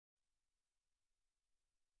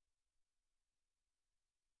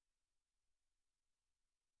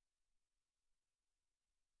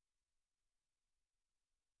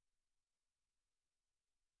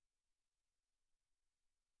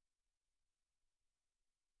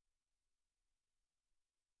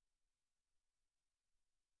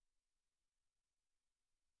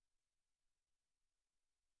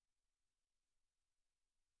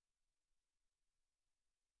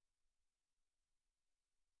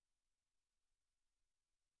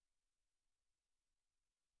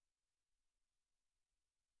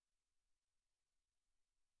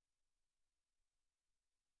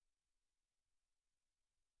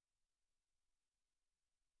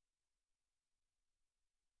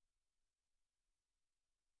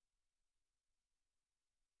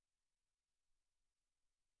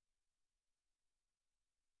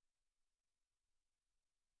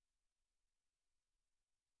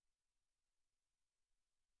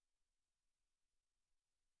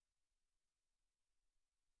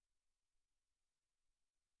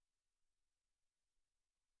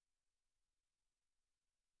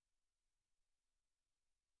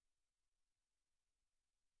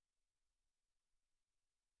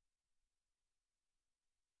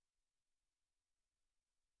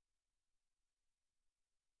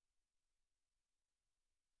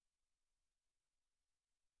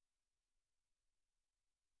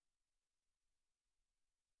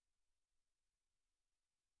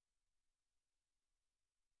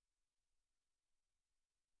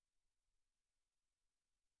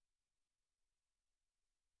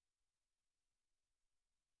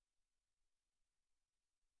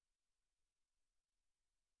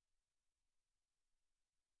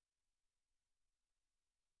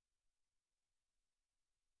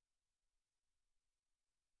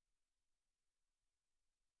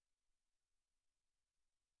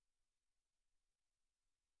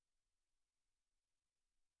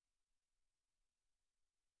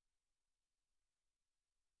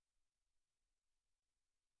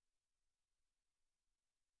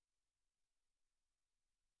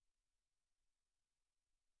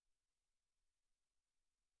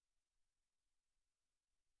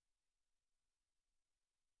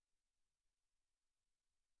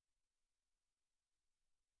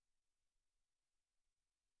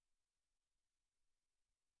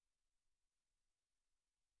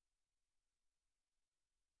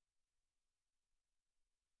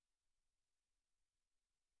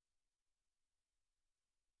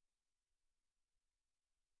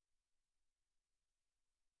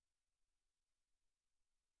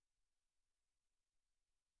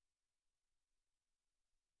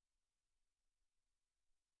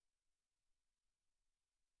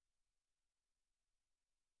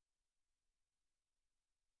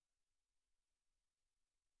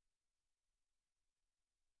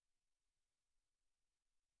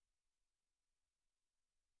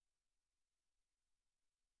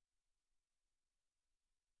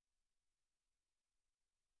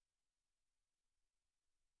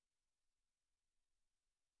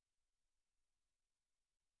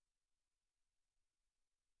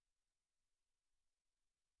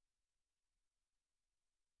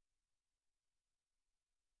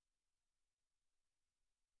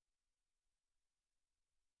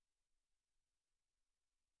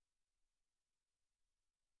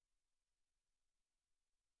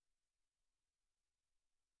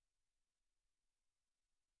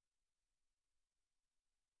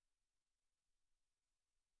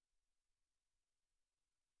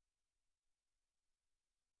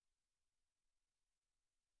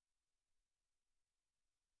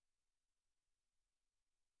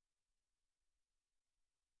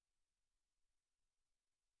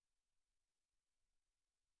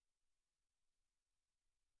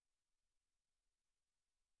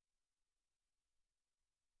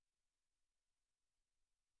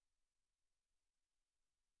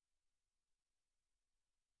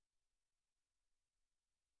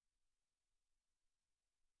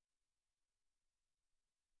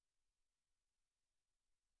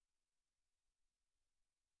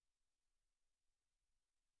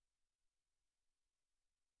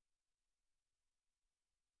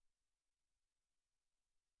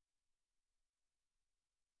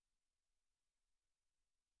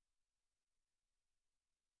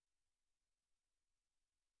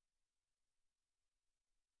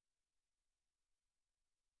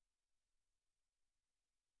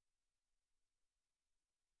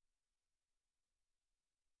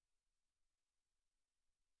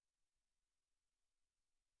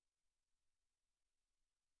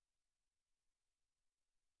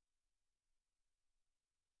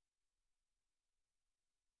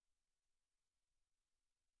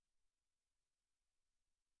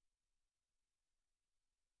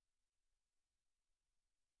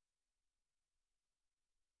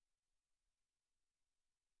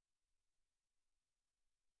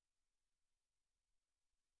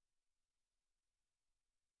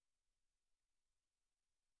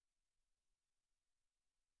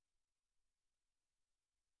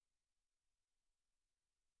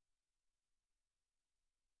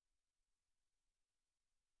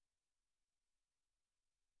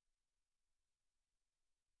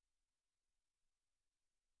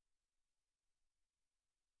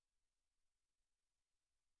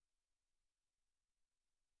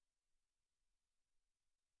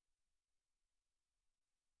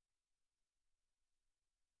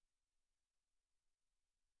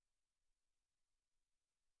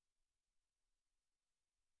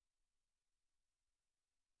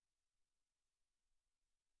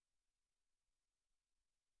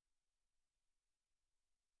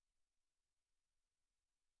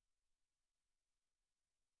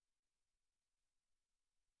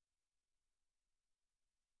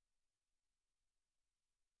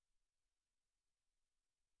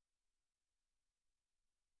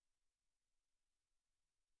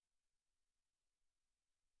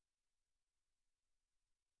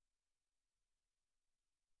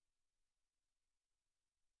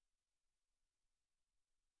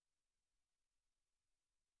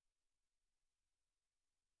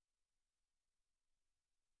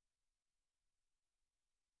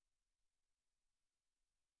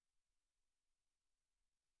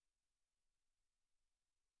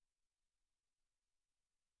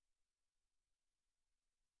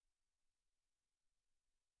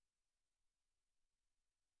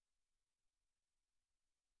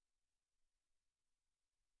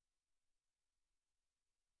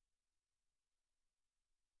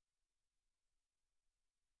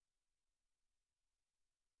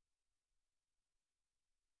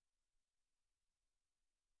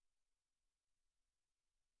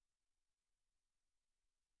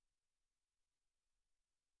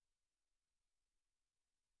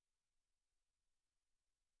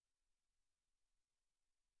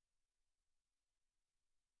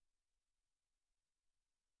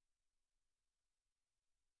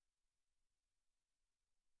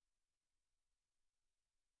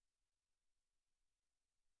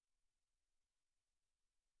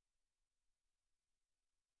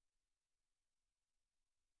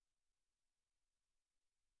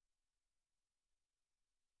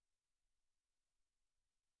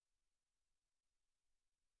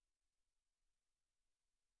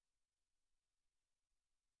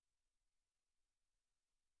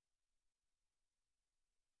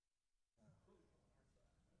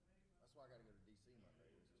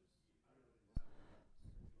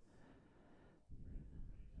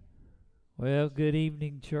Well, good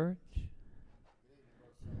evening, church.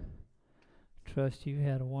 Trust you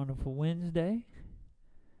had a wonderful Wednesday.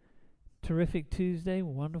 Terrific Tuesday,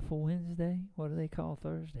 wonderful Wednesday. What do they call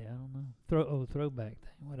Thursday? I don't know. Throwback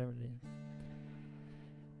thing, whatever it is.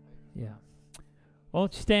 Yeah.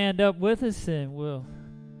 Won't you stand up with us and we'll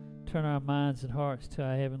turn our minds and hearts to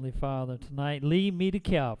our Heavenly Father tonight. Lead me to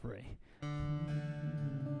Calvary.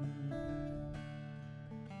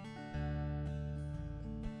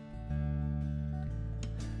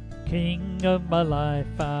 King of my life,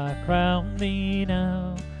 I crown thee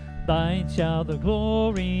now. Thine shall the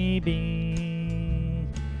glory be.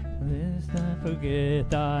 Lest I forget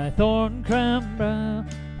thy thorn crown brow,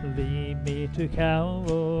 lead me to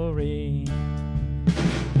Calvary.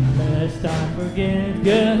 Lest I forget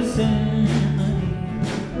Gethsemane,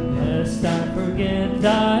 lest I forget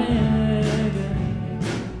thy agony,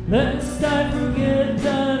 lest I forget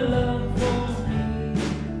thy love for me,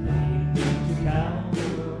 lead me to Calvary.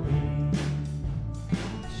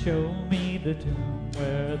 Show me the tomb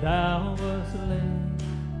where thou wast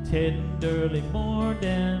laid, tenderly mourned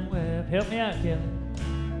and wept. Help me out, Kelly.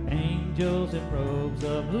 Angels in robes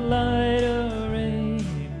of light arrayed,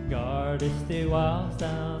 guardest thee whilst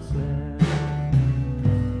thou slept.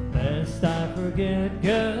 Lest I forget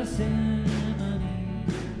Gethsemane,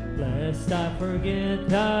 lest I forget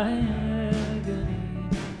thy agony,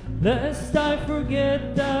 lest I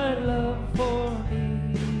forget thy love for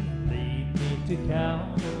me, lead me to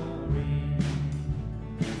Calvary.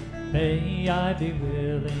 May I be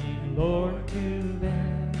willing, Lord, to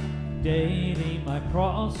bear daily my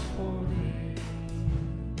cross for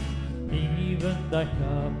thee, even thy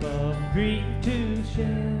cup of grief to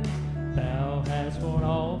share, thou hast borne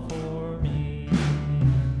all for me.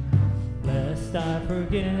 Lest I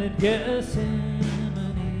forget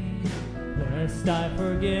Gethsemane, lest I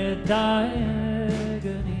forget thy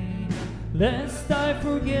agony, lest I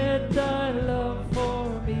forget thy love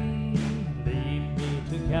for me, lead me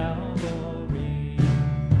to Calvary.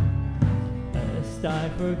 Lest I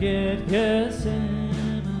forget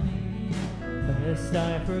Gethsemane, lest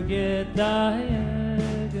I forget thy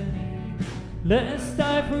agony, lest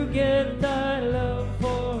I forget thy love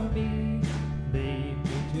for me, lead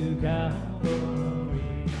me to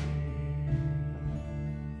Calvary.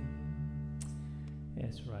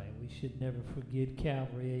 That's right, we should never forget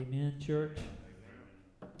Calvary. Amen, church.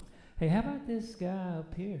 Hey, how about this guy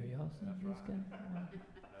up here? Y'all see this guy?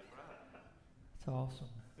 That's awesome.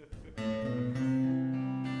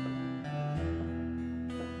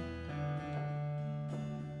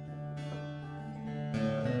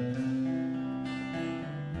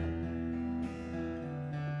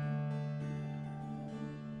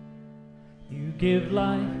 You give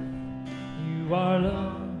life, you are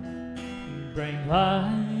love, you bring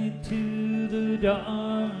light to the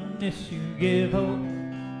darkness, you give hope,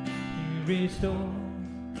 you restore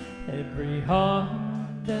every heart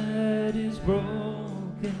that is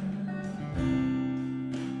broken.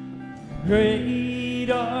 Great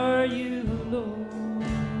are you, Lord.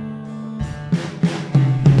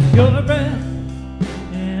 It's your breath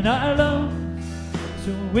in our lungs,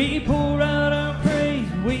 so we pour out our praise,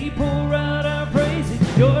 we pour out our praise.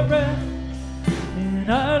 It's your breath in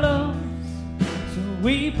our lungs, so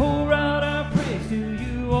we pour out our praise to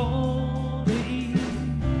you only.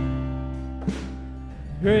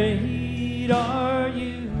 Great are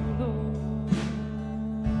you, Lord.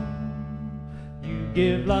 You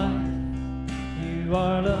give life, you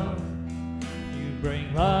are love, you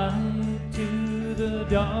bring light to the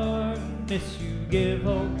darkness, you give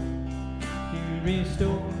hope, you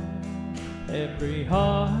restore every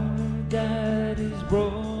heart that is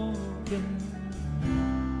broken.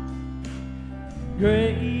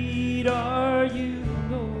 Great are you,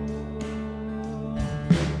 Lord.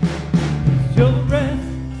 It's your breath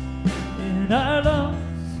in our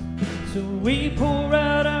lungs, so we pour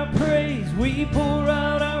out our praise, we pour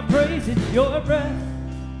out our praise. It's your breath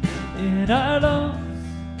in our lungs,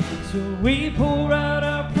 so we pour out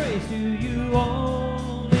our praise to you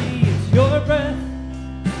only. It's your breath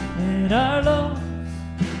in our lungs,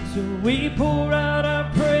 so we pour out our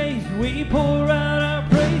praise, we pour out our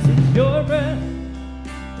praise. It's your breath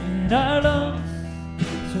in our lungs,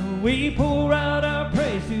 so we pour out our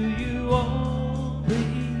praise to you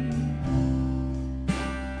only.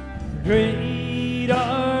 Great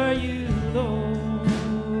are you,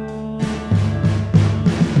 Lord.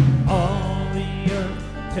 All the earth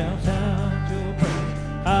tells out your praise,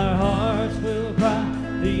 our hearts will cry,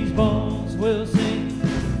 these bones will sing.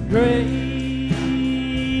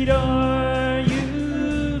 Great are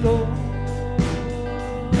you, Lord.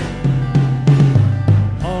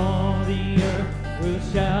 All the earth will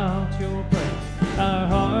shout your praise,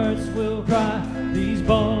 cry, these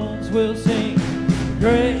bones will sing.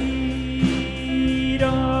 Great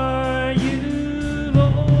are you,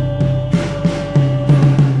 Lord.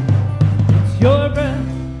 It's your breath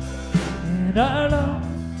in our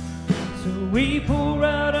lungs, so we pour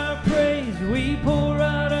out our praise. We pour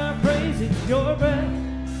out our praise. It's your breath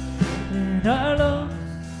in our lungs,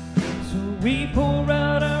 so we pour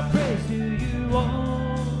out our praise to you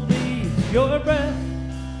only. It's your breath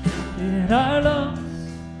in our lungs,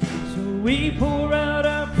 so we pour out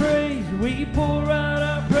our praise. We pour out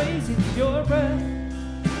our praise. It's your breath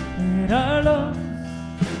in our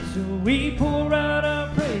lungs, so we pour out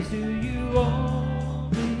our praise to you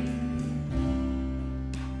only.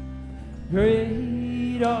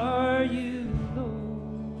 Great are you, Lord.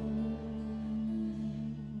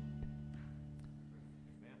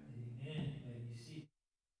 Amen.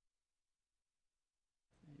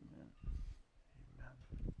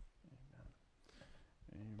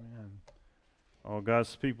 Amen. All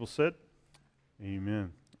God's people said,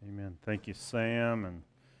 amen. Amen. Thank you, Sam and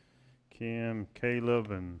Kim,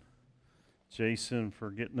 Caleb, and Jason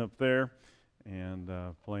for getting up there and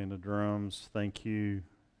playing the drums. Thank you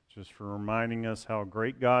just for reminding us how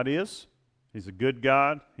great God is. He's a good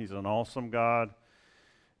God. He's an awesome God.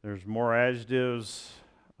 There's more adjectives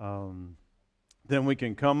than we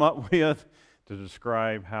can come up with to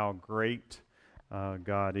describe how great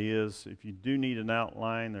God is. If you do need an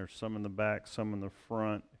outline, there's some in the back, some in the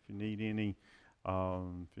front. If you need any,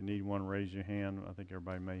 if you need one, raise your hand. I think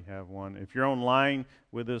everybody may have one. If you're online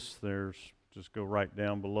with us, just go right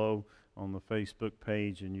down below on the Facebook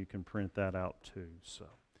page, and you can print that out too. So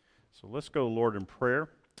let's go, Lord, in prayer,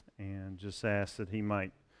 and just ask that He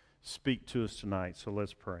might speak to us tonight. So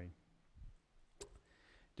let's pray.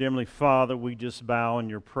 Dear Heavenly Father, we just bow in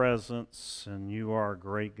your presence, and you are a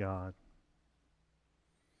great God.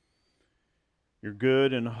 You're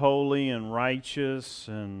good and holy and righteous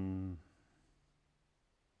and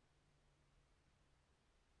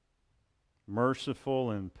merciful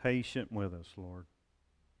and patient with us, Lord.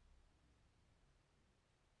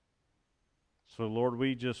 So, Lord,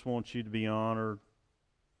 we just want you to be honored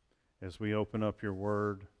as we open up your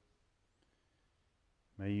word.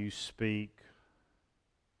 May you speak.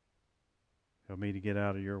 Help me to get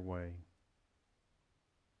out of your way.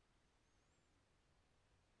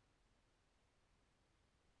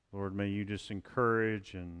 Lord, may you just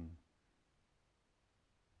encourage and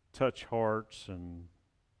touch hearts. And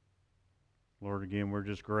Lord, again, we're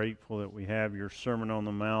just grateful that we have your Sermon on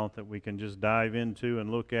the Mount that we can just dive into and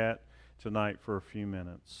look at tonight for a few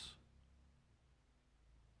minutes.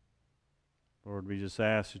 Lord, we just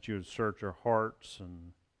ask that you would search our hearts,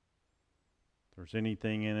 and if there's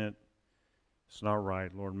anything in it that's not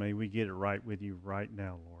right, Lord, may we get it right with you right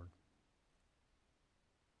now, Lord.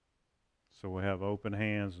 So we'll have open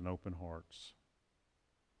hands and open hearts.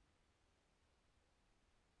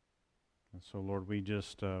 And so, Lord, we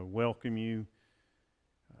just welcome you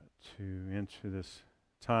into this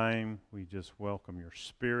time. We just welcome your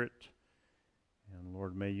Spirit. And,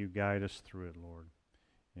 Lord, may you guide us through it, Lord.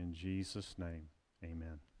 In Jesus' name,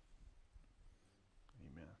 amen.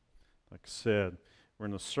 Amen. Like I said, we're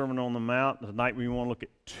in the Sermon on the Mount. Tonight we want to look at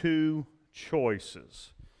two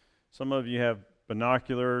choices. Some of you have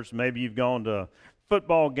binoculars. Maybe you've gone to a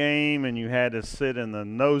football game and you had to sit in the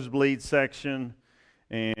nosebleed section,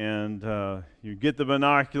 and you get the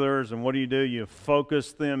binoculars, and what do? You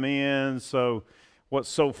focus them in so what's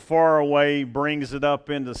so far away brings it up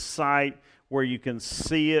into sight where you can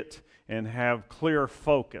see it and have clear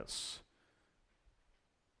focus.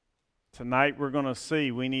 Tonight we're going to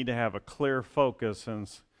see we need to have a clear focus in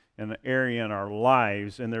an area in our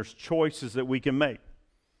lives, and there's choices that we can make.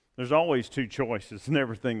 There's always two choices in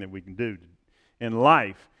everything that we can do in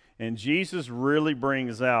life. And Jesus really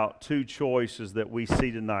brings out two choices that we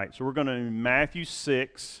see tonight. So we're going to in Matthew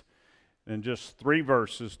 6, and just 3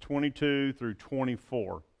 verses, 22 through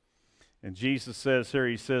 24. And Jesus says here,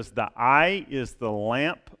 he says, the eye is the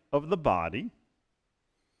lamp of the body.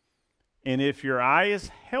 And if your eye is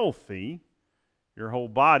healthy, your whole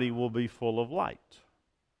body will be full of light.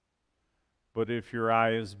 But if your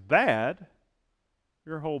eye is bad,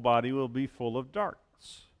 your whole body will be full of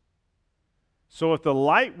darkness. So if the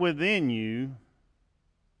light within you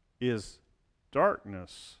is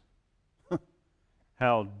darkness,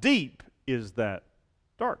 how deep is that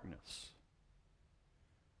darkness?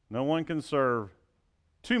 No one can serve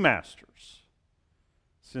two masters,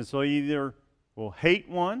 since he either will hate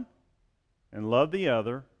one and love the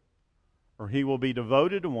other, or he will be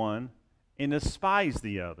devoted to one and despise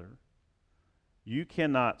the other. You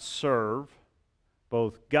cannot serve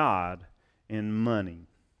both God and money.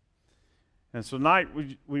 And so tonight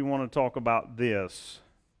we want to talk about this.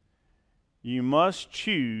 You must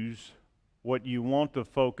choose what you want to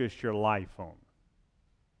focus your life on.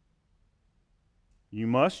 You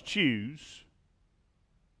must choose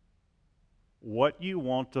what you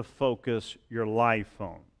want to focus your life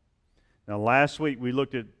on. Now, last week we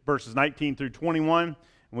looked at verses 19 through 21,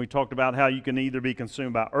 and we talked about how you can either be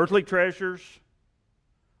consumed by earthly treasures,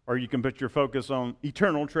 or you can put your focus on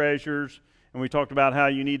eternal treasures. And we talked about how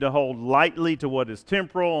you need to hold lightly to what is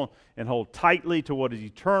temporal and hold tightly to what is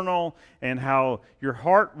eternal, and how your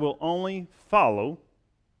heart will only follow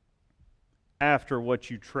after what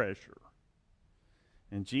you treasure.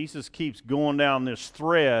 And Jesus keeps going down this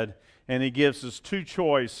thread, and he gives us two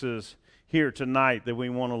choices here tonight that we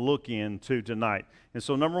want to look into tonight. And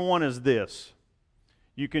so number one is this.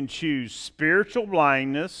 You can choose spiritual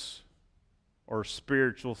blindness or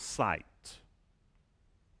spiritual sight.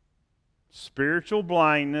 Spiritual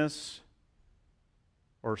blindness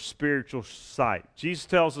or spiritual sight. Jesus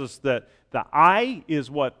tells us that the eye is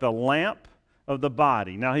what? The lamp of the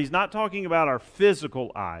body. Now, he's not talking about our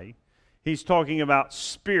physical eye. He's talking about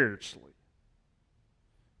spiritually.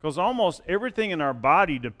 Because almost everything in our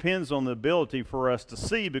body depends on the ability for us to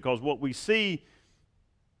see, because what we see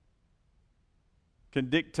can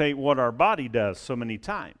dictate what our body does so many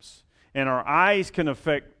times. And our eyes can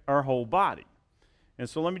affect our whole body. And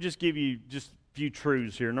so let me just give you just a few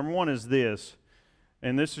truths here. Number one is this,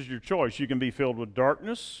 and this is your choice. You can be filled with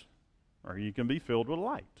darkness, or you can be filled with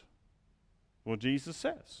light. Well, Jesus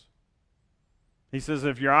says. He says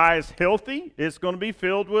if your eye is healthy, it's going to be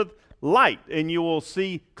filled with light, and you will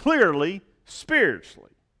see clearly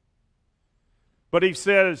spiritually. But he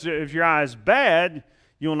says if your eye is bad,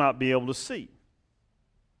 you'll not be able to see.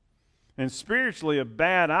 And spiritually, a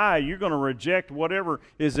bad eye, you're going to reject whatever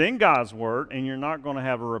is in God's Word, and you're not going to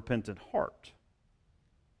have a repentant heart.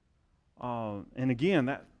 And again,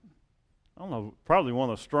 that, I don't know, probably one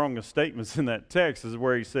of the strongest statements in that text is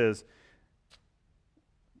where he says,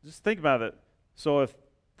 just think about it. So if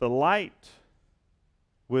the light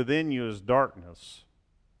within you is darkness,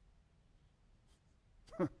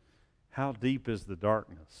 how deep is the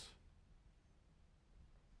darkness?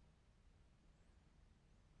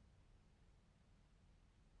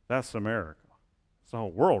 That's America. It's the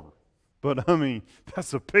whole world. But, I mean,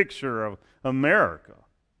 that's a picture of America.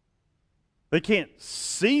 They can't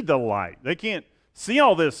see the light. They can't see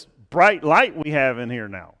all this bright light we have in here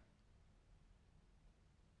now.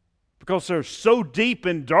 Because they're so deep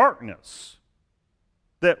in darkness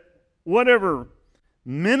that whatever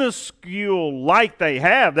minuscule light they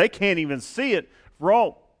have, they can't even see it for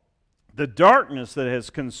all the darkness that has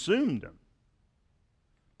consumed them.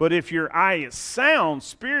 But if your eye is sound,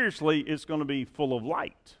 spiritually, it's going to be full of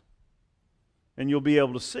light. And you'll be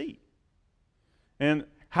able to see. And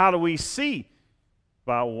how do we see?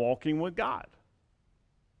 By walking with God.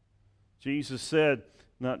 Jesus said,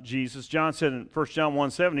 not Jesus, John said in 1 John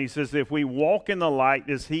 1:7, he says, if we walk in the light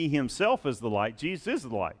as he himself is the light, Jesus is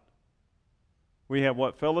the light. We have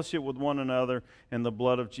what? Fellowship with one another, and the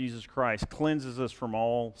blood of Jesus Christ cleanses us from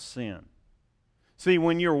all sin. See,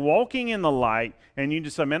 when you're walking in the light, and you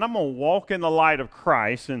just say, man, I'm going to walk in the light of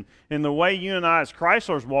Christ, and the way you and I as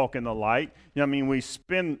Christlers walk in the light, I mean, we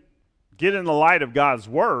get in the light of God's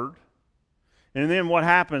Word, and then what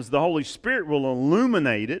happens? The Holy Spirit will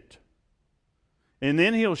illuminate it, and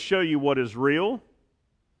then He'll show you what is real,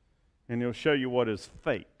 and He'll show you what is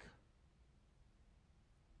fake.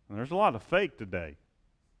 And there's a lot of fake today.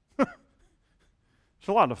 There's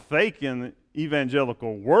a lot of fake in the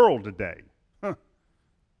evangelical world today.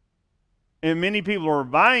 And many people are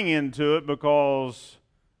buying into it because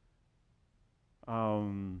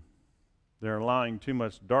they're allowing too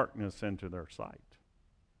much darkness into their sight.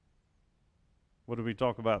 What did we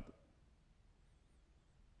talk about?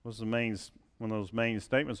 What's one of those main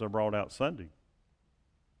statements I brought out Sunday?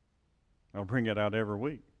 I'll bring it out every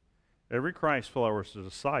week. Every Christ follower is a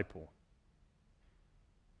disciple.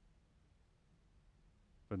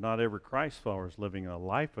 But not every Christ follower is living a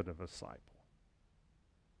life of a disciple.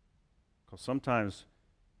 Because sometimes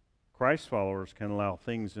Christ followers can allow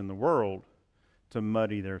things in the world to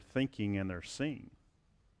muddy their thinking and their seeing.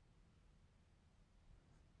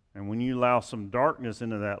 And when you allow some darkness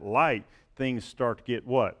into that light, things start to get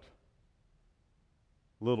what?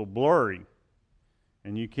 A little blurry.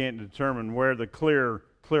 And you can't determine where the clear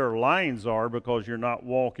lines are because you're not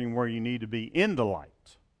walking where you need to be in the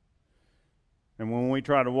light. And when we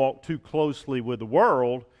try to walk too closely with the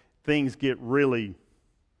world, things get really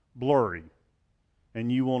blurry,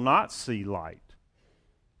 and you will not see light.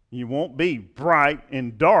 You won't be bright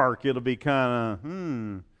and dark. It'll be kind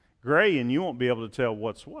of gray, and you won't be able to tell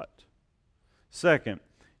what's what. Second,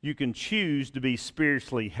 you can choose to be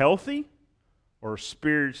spiritually healthy or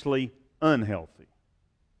spiritually unhealthy.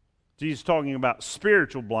 Jesus is talking about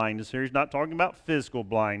spiritual blindness here. He's not talking about physical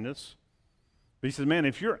blindness. But he says, man,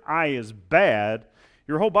 if your eye is bad,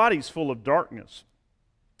 your whole body's full of darkness.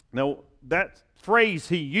 Now, that phrase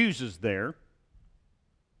he uses there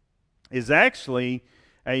is actually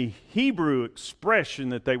a Hebrew expression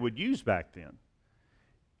that they would use back then.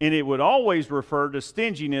 And it would always refer to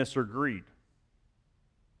stinginess or greed.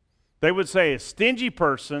 They would say a stingy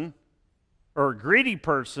person or a greedy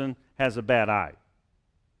person has a bad eye.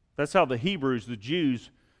 That's how the Hebrews, the Jews,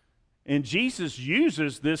 and Jesus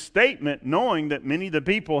uses this statement knowing that many of the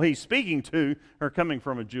people he's speaking to are coming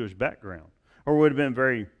from a Jewish background or would have been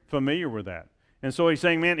very familiar with that. And so he's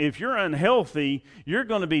saying, man, if you're unhealthy, you're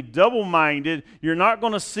going to be double-minded, you're not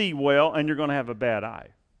going to see well, and you're going to have a bad eye.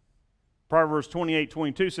 Proverbs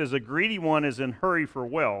 28:22 says, a greedy one is in hurry for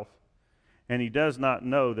wealth, and he does not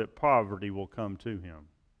know that poverty will come to him.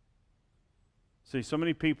 See, so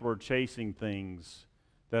many people are chasing things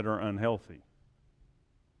that are unhealthy.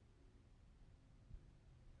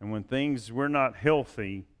 And when we're not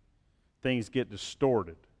healthy, things get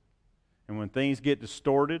distorted. And when things get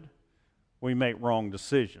distorted, we make wrong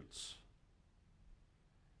decisions.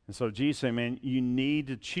 And so Jesus said, man, you need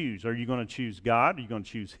to choose. Are you going to choose God? Are you going to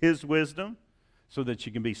choose His wisdom so that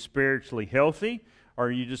you can be spiritually healthy? Or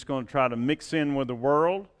are you just going to try to mix in with the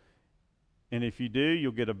world? And if you do,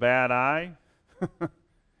 you'll get a bad eye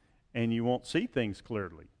and you won't see things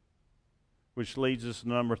clearly. Which leads us to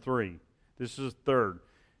number 3. This is third.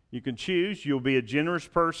 You can choose. You'll be a generous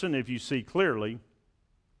person if you see clearly,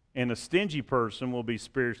 and a stingy person will be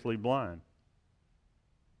spiritually blind.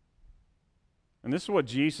 And this is what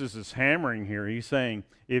Jesus is hammering here. He's saying,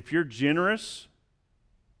 if you're generous,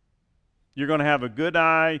 you're going to have a good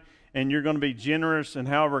eye, and you're going to be generous, and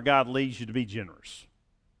however God leads you to be generous.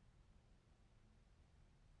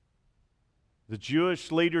 The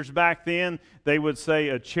Jewish leaders back then, they would say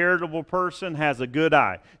a charitable person has a good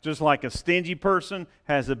eye, just like a stingy person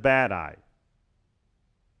has a bad eye.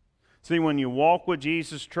 See, when you walk with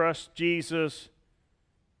Jesus, trust Jesus,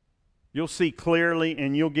 you'll see clearly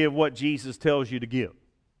and you'll give what Jesus tells you to give.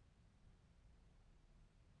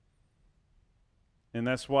 And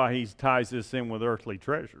that's why he ties this in with earthly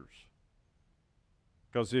treasures.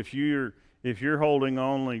 Because if you're holding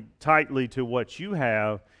only tightly to what you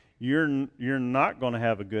have, you're not going to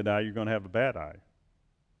have a good eye, you're going to have a bad eye.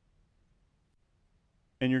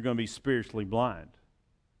 And you're going to be spiritually blind.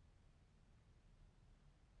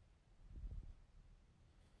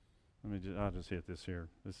 I'll just hit this here.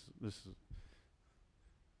 This is,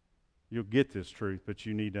 you'll get this truth, but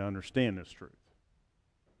you need to understand this truth.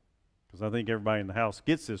 Because I think everybody in the house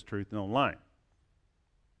gets this truth and online.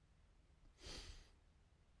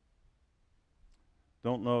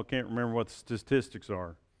 Don't know, can't remember what the statistics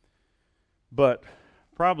are. But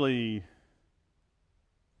probably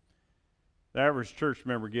the average church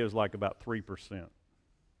member gives like about 3%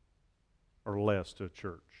 or less to a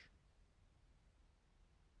church.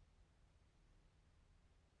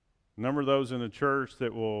 The number of those in the church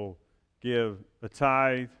that will give a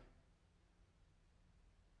tithe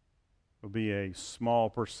will be a small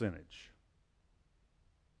percentage.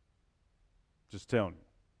 Just telling you.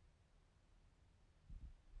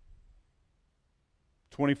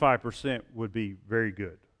 25% would be very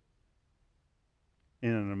good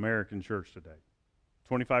in an American church today.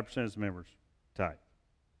 25% of its members tithe.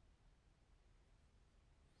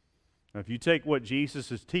 Now, if you take what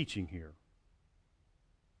Jesus is teaching here,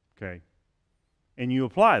 okay, and you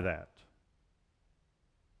apply that,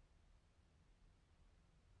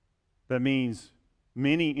 that means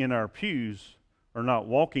many in our pews are not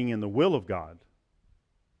walking in the will of God.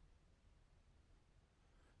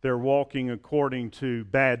 They're walking according to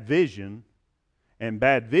bad vision, and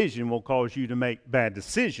bad vision will cause you to make bad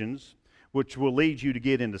decisions, which will lead you to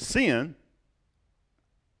get into sin.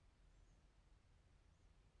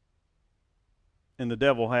 And the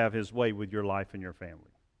devil will have his way with your life and your family.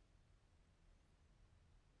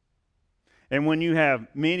 And when you have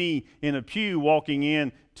many in a pew walking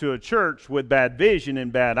in to a church with bad vision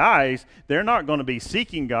and bad eyes, they're not going to be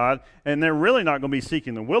seeking God, and they're really not going to be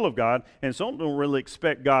seeking the will of God, and some don't really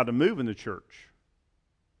expect God to move in the church.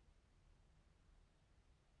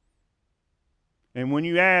 And when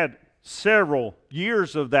you add several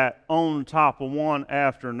years of that on top of one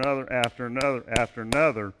after another, after another, after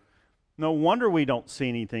another, no wonder we don't see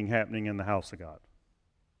anything happening in the house of God.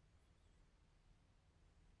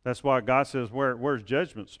 That's why God says, where's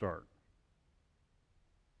judgment start?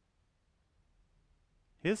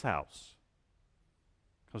 His house.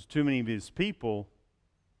 Because too many of His people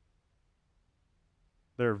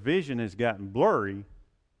their vision has gotten blurry,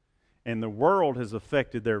 and the world has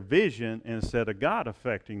affected their vision instead of God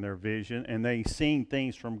affecting their vision, and they've seen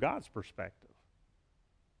things from God's perspective.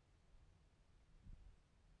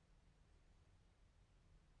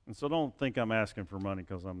 And so don't think I'm asking for money,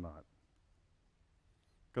 because I'm not.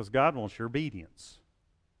 Because God wants your obedience.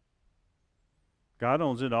 God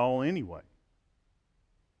owns it all anyway.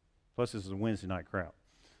 Plus, this is a Wednesday night crowd.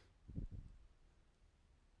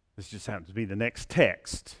 This just happens to be the next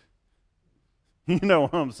text. You know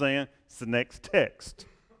what I'm saying? It's the next text.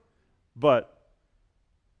 But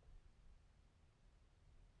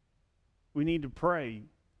we need to pray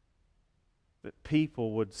that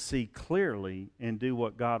people would see clearly and do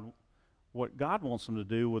what God wants them to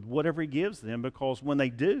do with whatever He gives them, because when they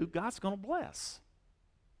do, God's going to bless.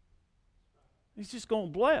 He's just going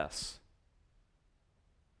to bless.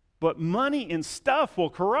 But money and stuff will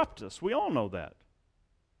corrupt us. We all know that.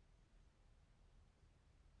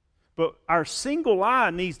 But our single eye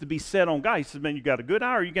needs to be set on God. He says, man, you got a good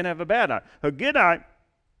eye or you can have a bad eye. A good eye,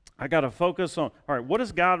 I got to focus on, all right, what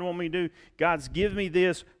does God want me to do? God's given me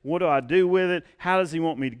this. What do I do with it? How does He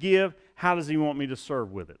want me to give? How does He want me to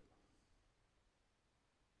serve with it?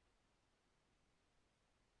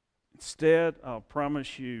 Instead, I'll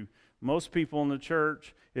promise you, most people in the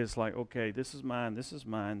church, it's like, okay, this is mine, this is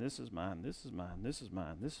mine, this is mine, this is mine, this is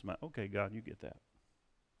mine, this is mine. Okay, God, you get that.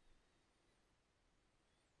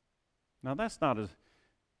 Now, that's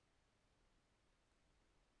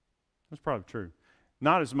probably true.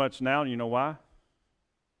 Not as much now, you know why?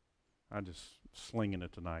 I'm just slinging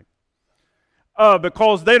it tonight.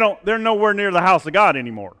 Because they're nowhere near the house of God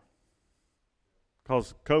anymore.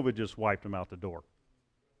 Because COVID just wiped them out the door.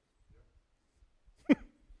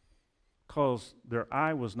 Because their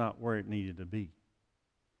eye was not where it needed to be.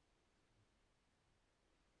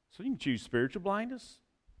 So you can choose spiritual blindness.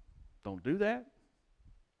 Don't do that.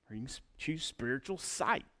 Or you can choose spiritual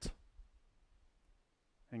sight.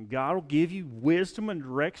 And God will give you wisdom and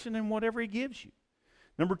direction in whatever He gives you.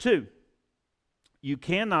 Number 2, you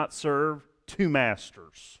cannot serve two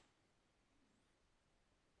masters.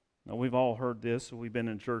 Now, we've all heard this, so we've been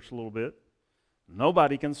in church a little bit.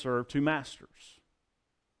 Nobody can serve two masters.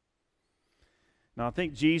 Now, I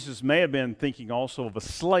think Jesus may have been thinking also of a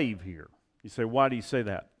slave here. You say, why do you say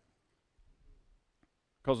that?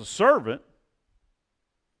 Because a servant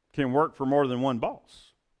can work for more than one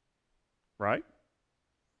boss, right?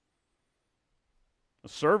 A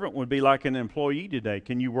servant would be like an employee today.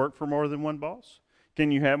 Can you work for more than one boss?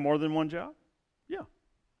 Can you have more than one job? Yeah.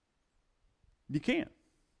 You can.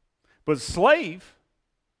 But a slave,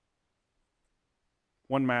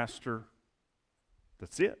 one master,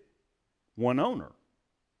 that's it. One owner.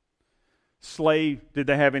 Slave, did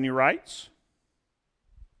they have any rights?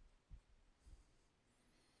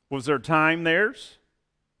 Was their time theirs?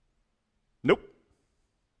 Nope.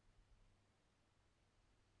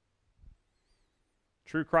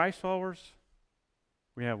 True Christ followers,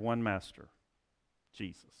 we have one master,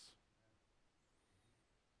 Jesus.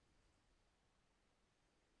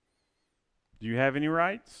 Do you have any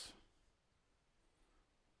rights?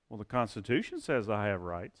 Well, the Constitution says I have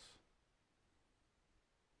rights.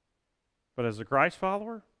 But as a Christ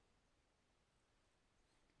follower,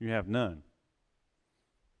 you have none.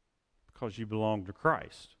 Because you belong to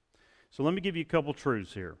Christ. So let me give you a couple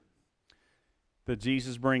truths here that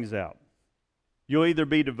Jesus brings out. You'll either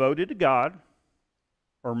be devoted to God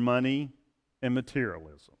or money and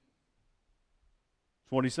materialism.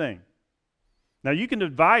 That's what He's saying. Now you can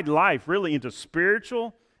divide life really into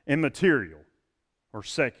spiritual and material, or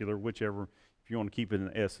secular, whichever, if you want to keep it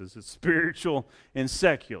in S's. It's spiritual and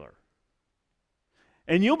secular.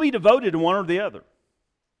 And you'll be devoted to one or the other.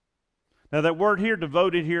 Now that word here,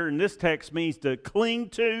 devoted here in this text, means to cling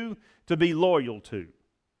to be loyal to.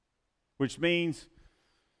 Which means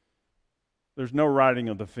there's no riding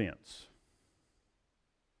of the fence.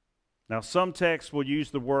 Now some texts will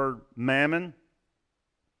use the word mammon.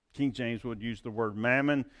 King James would use the word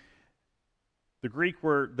mammon. The Greek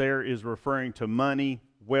word there is referring to money,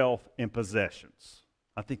 wealth, and possessions.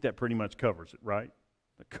 I think that pretty much covers it, right?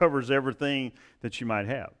 It covers everything that you might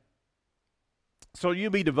have. So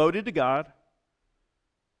you'll be devoted to God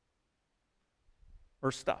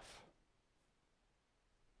or stuff.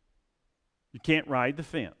 You can't ride the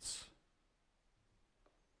fence.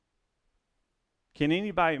 Can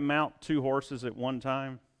anybody mount two horses at one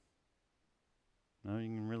time? No, you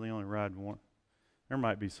can really only ride one. There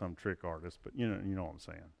might be some trick artist, but you know what I'm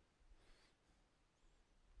saying.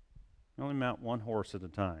 You only mount one horse at a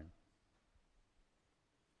time.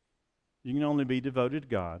 You can only be devoted to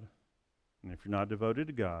God. And if you're not devoted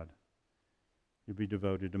to God, you'll be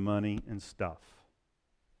devoted to money and stuff.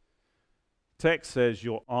 text says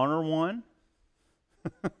you'll honor one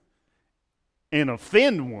and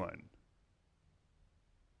offend one.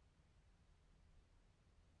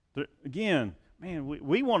 Again, man,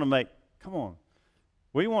 we want to make, come on,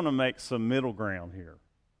 we want to make some middle ground here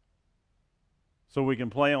so we can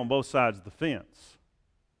play on both sides of the fence.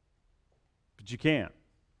 But you can't.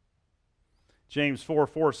 James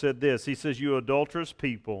 4:4 said this. He says, you adulterous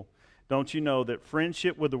people, don't you know that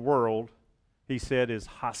friendship with the world, he said, is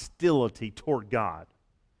hostility toward God?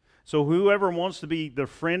 So whoever wants to be the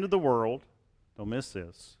friend of the world, don't miss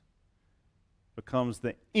this, becomes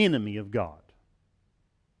the enemy of God.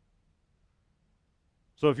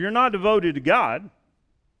 So if you're not devoted to God,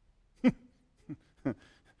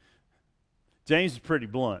 James is pretty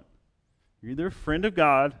blunt. You're either a friend of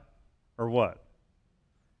God or what?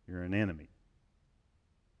 You're an enemy.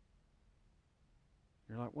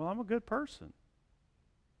 You're like, well, I'm a good person.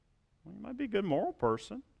 Well, you might be a good moral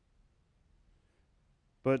person.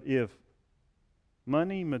 But if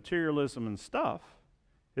money, materialism, and stuff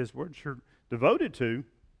is what you're devoted to,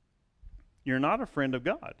 you're not a friend of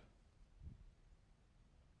God.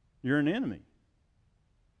 You're an enemy.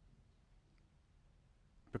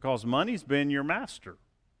 Because money's been your master.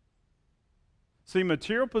 See,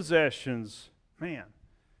 material possessions, man,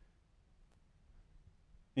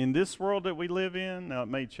 in this world that we live in, now it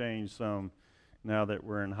may change some now that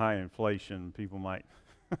we're in high inflation. People might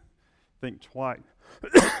think twice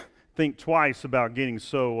about getting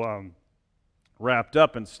so wrapped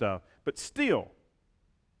up in stuff. But still,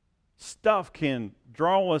 stuff can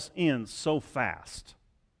draw us in so fast.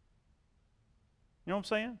 You know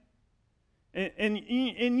what I'm saying?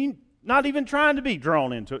 And you not even trying to be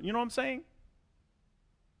drawn into it. You know what I'm saying?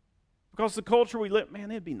 Because the culture we live,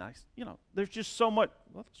 man, it'd be nice. You know, there's just so much.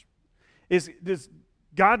 Does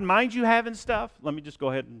God mind you having stuff? Let me just go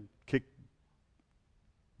ahead and kick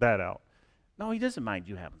that out. No, he doesn't mind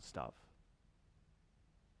you having stuff.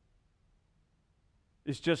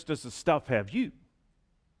 It's just, does the stuff have you?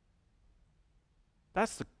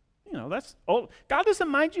 That's God doesn't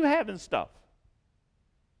mind you having stuff.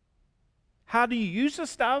 How do you use the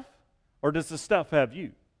stuff, or does the stuff have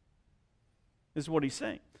you? Is what he's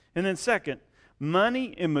saying. And then second,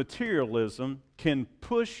 money and materialism can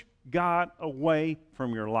push God away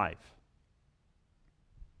from your life.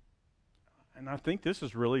 And I think this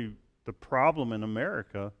is really the problem in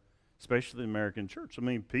America, especially the American church. I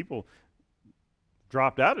mean, people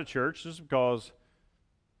dropped out of church just because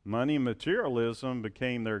money and materialism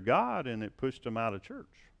became their God, and it pushed them out of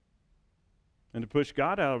church. And to push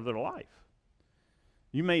God out of their life.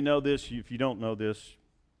 You may know this. If you don't know this,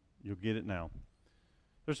 you'll get it now.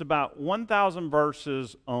 There's about 1,000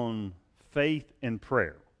 verses on faith and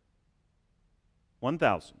prayer.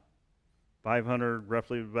 1,000. 500,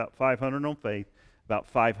 roughly about 500 on faith, about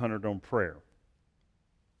 500 on prayer.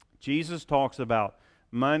 Jesus talks about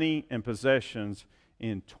money and possessions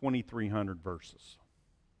in 2,300 verses.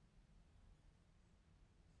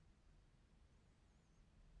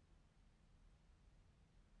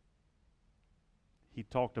 He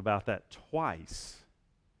talked about that twice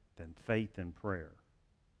than faith and prayer.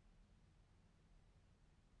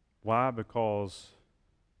 Why? Because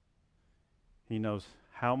he knows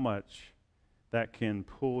how much that can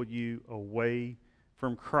pull you away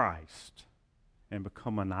from Christ and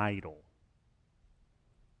become an idol.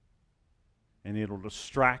 And it'll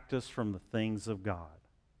distract us from the things of God.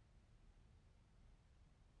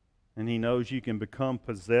 And he knows you can become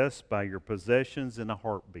possessed by your possessions in a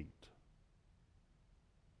heartbeat.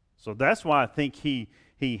 So that's why I think he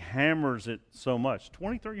hammers it so much.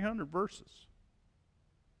 2,300 verses.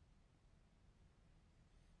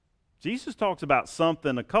 Jesus talks about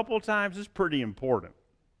something a couple of times that's pretty important.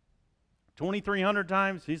 2,300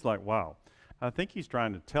 times, he's like, wow, I think he's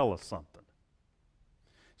trying to tell us something.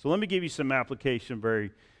 So let me give you some application,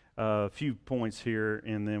 very few points here,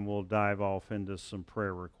 and then we'll dive off into some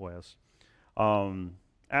prayer requests.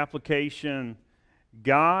 Application,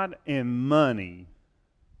 God and money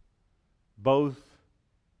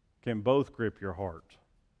can both grip your heart.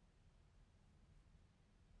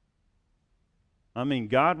 I mean,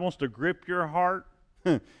 God wants to grip your heart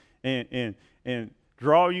and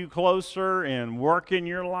draw you closer and work in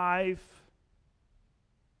your life.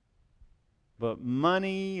 But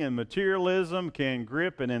money and materialism can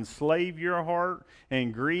grip and enslave your heart,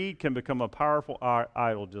 and greed can become a powerful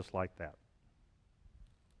idol just like that.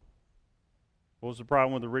 What was the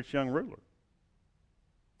problem with the rich young ruler?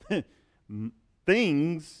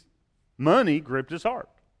 Money gripped his heart.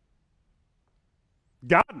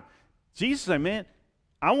 Jesus said, man,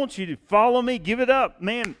 I want you to follow me, give it up.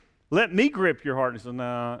 Man, let me grip your heart. He said,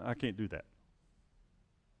 no, I can't do that.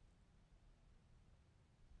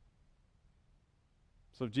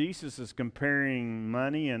 So Jesus is comparing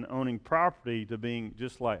money and owning property to being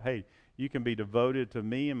just like, hey, you can be devoted to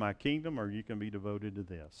me and my kingdom, or you can be devoted to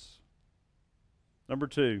this. Number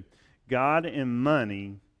 2, God and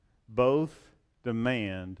money both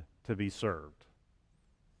demand to be served.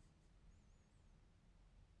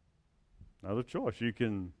 Another choice. You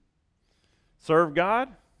can serve God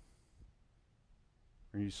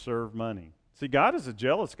or you serve money. See, God is a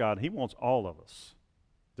jealous God. He wants all of us.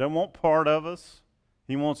 He doesn't want part of us.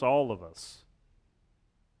 He wants all of us.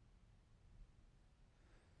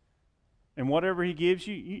 And whatever He gives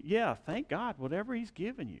you, yeah, thank God, whatever He's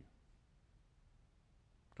given you.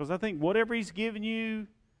 Because I think whatever He's given you,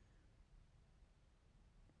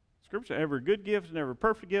 Scripture, every good gift and every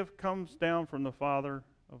perfect gift comes down from the Father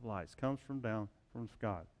of lights, comes from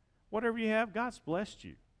God. Whatever you have, God's blessed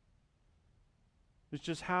you. It's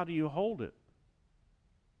just how do you hold it?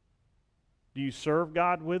 Do you serve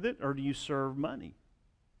God with it, or do you serve money?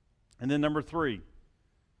 And then number 3,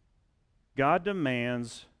 God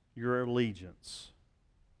demands your allegiance.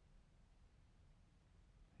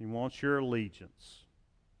 He wants your allegiance.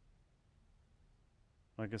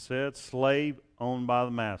 Like I said, slave owned by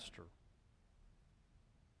the master.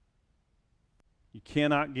 You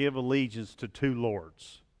cannot give allegiance to 2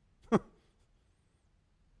 lords.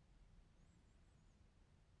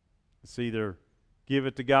 It's either give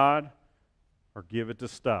it to God or give it to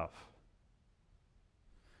stuff.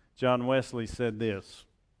 John Wesley said this: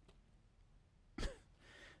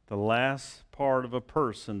 the last part of a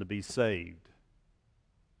person to be saved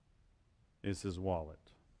is his wallet.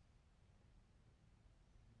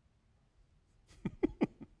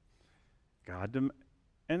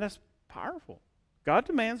 And that's powerful. God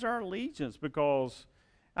demands our allegiance, because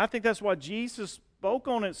I think that's why Jesus spoke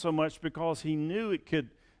on it so much, because He knew it could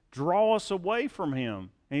draw us away from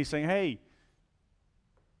Him. And He's saying, hey,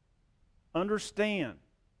 understand.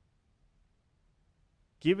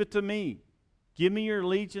 Give it to me. Give me your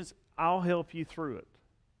allegiance. I'll help you through it.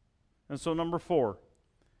 And so number 4,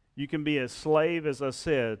 you can be a slave, as I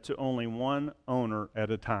said, to only one owner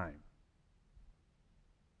at a time.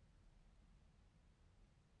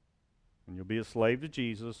 And you'll be a slave to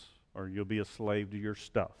Jesus, or you'll be a slave to your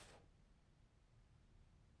stuff.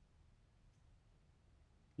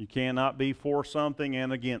 You cannot be for something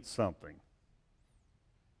and against something.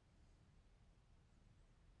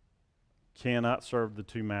 Cannot serve the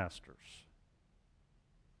 2 masters.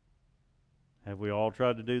 Have we all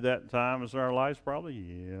tried to do that in times in our lives? Probably,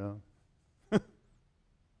 yeah.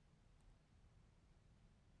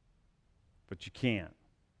 But you can't.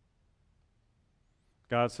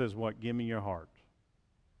 God says, what? Give me your heart.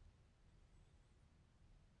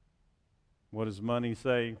 What does money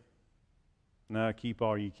say? No, keep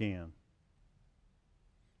all you can.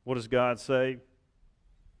 What does God say? He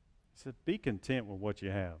said, be content with what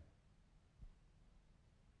you have.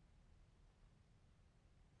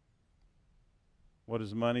 What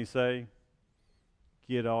does money say?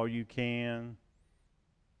 Get all you can.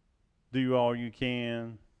 Do all you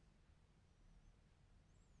can.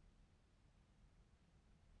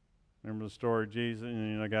 Remember the story of Jesus?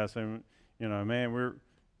 And the guy saying, man,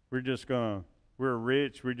 we're just gonna, we're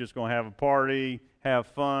rich, we're just gonna have a party, have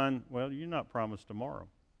fun. Well, you're not promised tomorrow.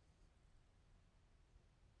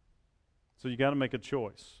 So you got to make a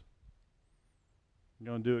choice. You're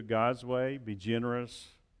going to do it God's way, be generous,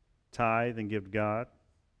 tithe and give to God,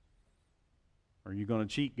 or are you going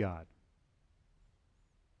to cheat God?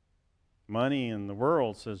 Money in the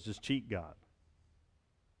world says just cheat God.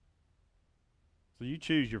 So you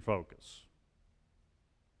choose your focus.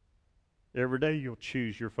 Every day you'll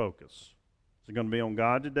choose your focus. Is it going to be on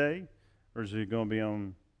God today, or is it going to be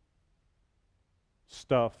on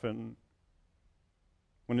stuff? And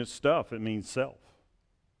when it's stuff, it means self.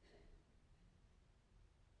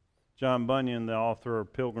 John Bunyan, the author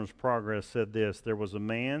of Pilgrim's Progress, said this: there was a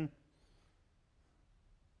man,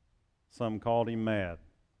 some called him mad.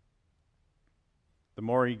 The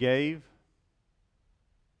more he gave,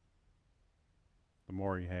 the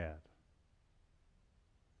more he had.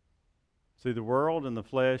 See, the world and the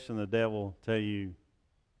flesh and the devil tell you,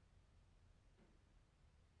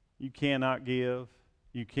 you cannot give,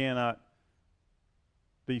 you cannot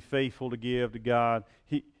be faithful to give to God.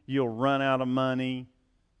 You'll run out of money.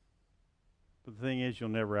 But the thing is, you'll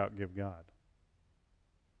never outgive God.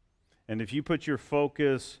 And if you put your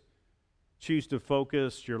focus, choose to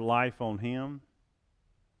focus your life on Him,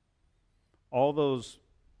 all those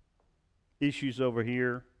issues over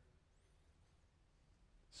here,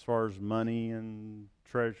 as far as money and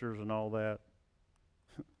treasures and all that,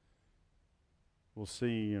 we'll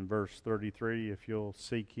see in verse 33, if you'll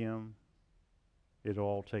seek Him, it'll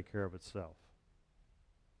all take care of itself.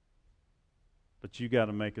 But you got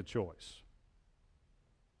to make a choice.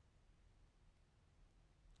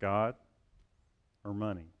 God or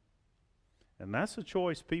money. And that's a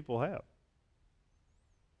choice people have.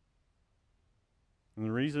 And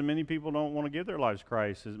the reason many people don't want to give their lives to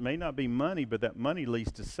Christ is it may not be money, but that money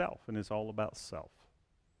leads to self, and it's all about self.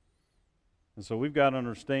 And so we've got to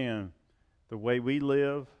understand the way we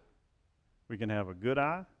live, we can have a good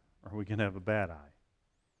eye or we can have a bad eye.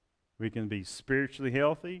 We can be spiritually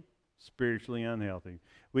healthy, spiritually unhealthy.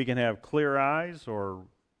 We can have clear eyes or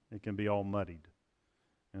it can be all muddied.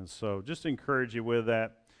 And so just encourage you with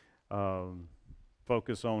that.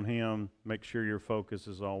 Focus on Him. Make sure your focus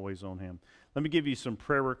is always on Him. Let me give you some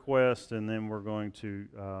prayer requests, and then we're going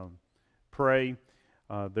to pray.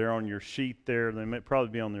 They're on your sheet there. They may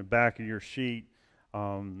probably be on the back of your sheet.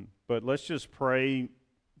 But let's just pray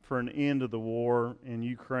for an end to the war in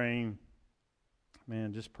Ukraine.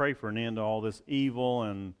 Man, just pray for an end to all this evil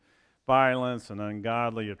and violence and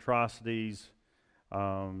ungodly atrocities.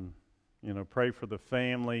 Pray for the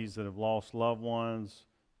families that have lost loved ones.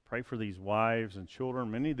 Pray for these wives and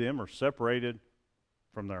children. Many of them are separated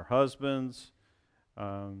from their husbands.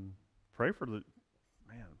 Pray for the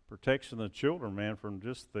protection of the children, man, from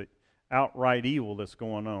just the outright evil that's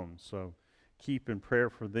going on. So keep in prayer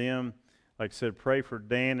for them. Like I said, pray for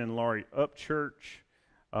Dan and Laurie Upchurch.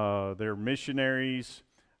 They're missionaries.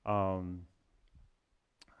 Now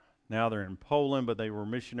they're in Poland, but they were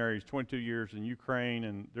missionaries 22 years in Ukraine,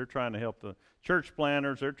 and they're trying to help the church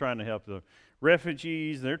planters. They're trying to help the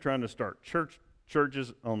refugees. They're trying to start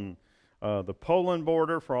churches on the Poland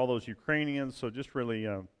border for all those Ukrainians. So just really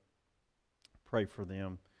pray for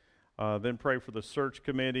them. Then pray for the search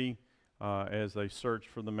committee as they search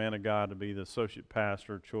for the man of God to be the associate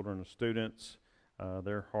pastor, children and students.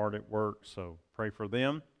 They're hard at work, so pray for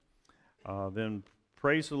them. Then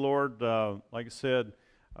praise the Lord, like I said,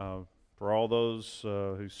 for all those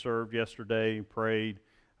who served yesterday, prayed.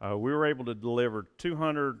 We were able to deliver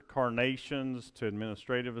 200 carnations to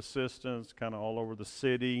administrative assistants kind of all over the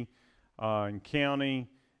city and county,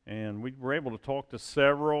 and we were able to talk to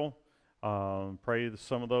several. Pray that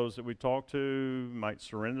some of those that we talked to might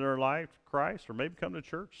surrender their life to Christ or maybe come to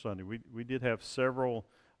church Sunday. We did have several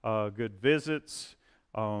good visits,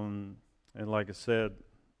 and like I said,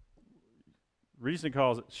 reason he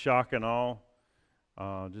calls it shock and awe,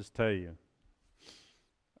 I'll just tell you,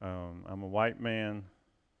 I'm a white man.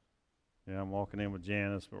 Yeah, I'm walking in with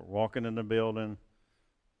Janice, but we're walking in the building,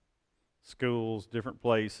 schools, different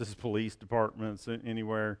places, police departments,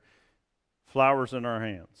 anywhere, flowers in our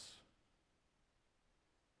hands.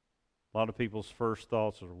 A lot of people's first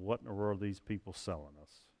thoughts are, what in the world are these people selling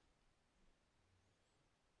us?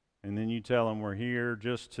 And then you tell them we're here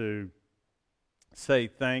just to say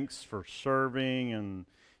thanks for serving, and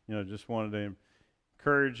just wanted to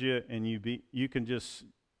encourage you, and you can just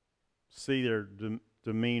see their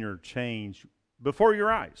demeanor change before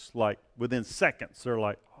your eyes, like within seconds. They're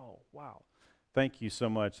like, oh, wow, thank you so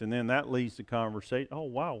much. And then that leads to conversation. Oh,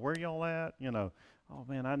 wow, where y'all at? Oh,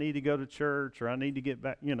 man, I need to go to church, or I need to get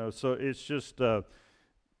back. So it's just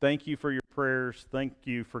thank you for your prayers. Thank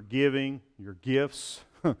you for giving your gifts,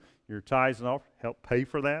 your tithes and offering. Help pay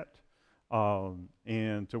for that.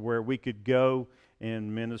 And to where we could go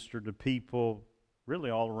and minister to people really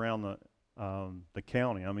all around the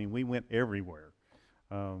county. I mean, we went everywhere.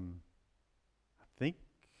 I think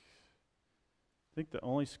the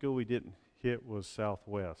only school we didn't hit was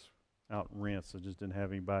Southwest out in Rents. I just didn't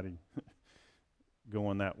have anybody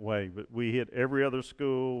going that way. But we hit every other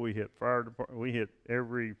school. We hit fire department. We hit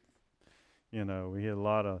every, we hit a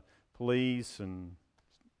lot of police and,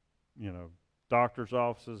 doctors'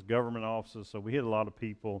 offices, government offices. So we hit a lot of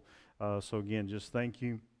people. So again, just thank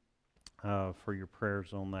you for your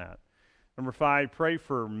prayers on that. Number 5, pray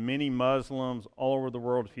for many Muslims all over the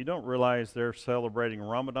world. If you don't realize, they're celebrating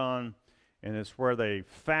Ramadan, and it's where they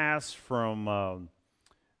fast from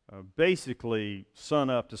basically sun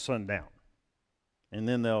up to sundown. And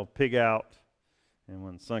then they'll pig out, and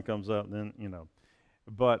when the sun comes up, then,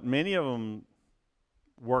 But many of them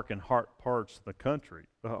work in hard parts of the country,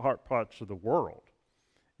 hard parts of the world,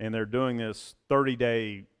 and they're doing this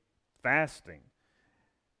 30-day fasting.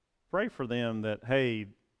 Pray for them that, hey,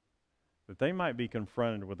 that they might be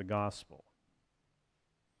confronted with the gospel.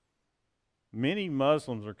 Many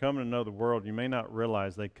Muslims are coming to know the world. You may not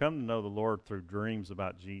realize they come to know the Lord through dreams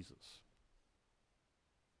about Jesus.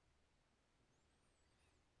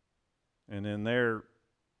 And in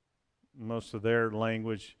most of their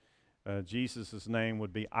language, Jesus' name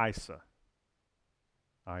would be Isa,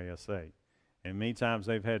 I-S-A. And many times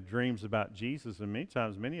they've had dreams about Jesus, and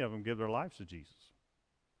many of them give their lives to Jesus.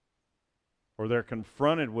 Or they're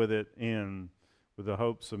confronted with it in with the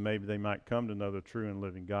hopes of maybe they might come to know the true and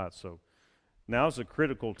living God. So now's a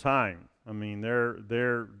critical time. I mean,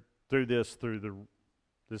 they're through this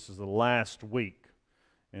this is the last week,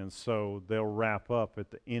 and so they'll wrap up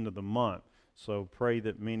at the end of the month. So pray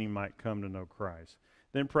that many might come to know Christ.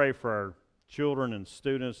 Then pray for our children and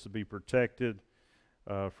students to be protected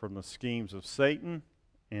from the schemes of Satan.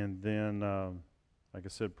 And then, like I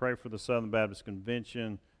said, pray for the Southern Baptist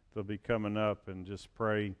Convention. They'll be coming up, and just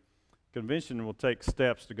pray. Convention will take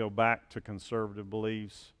steps to go back to conservative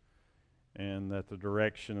beliefs, and that the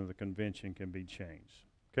direction of the convention can be changed.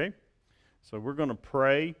 Okay? So we're going to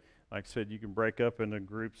pray. Like I said, you can break up into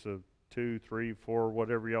groups of 2, 3, 4,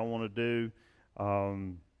 whatever y'all want to do.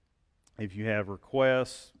 If you have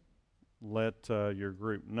requests, let your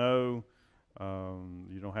group know.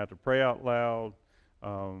 You don't have to pray out loud.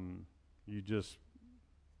 You just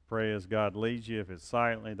pray as God leads you. If it's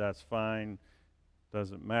silently, that's fine.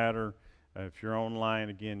 Doesn't matter. If you're online,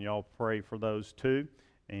 again, y'all pray for those too.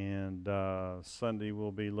 And Sunday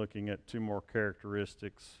we'll be looking at 2 more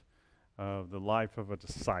characteristics of the life of a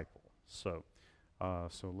disciple. So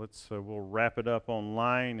we'll wrap it up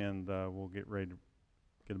online, and we'll get ready to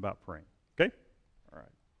get about praying. Okay?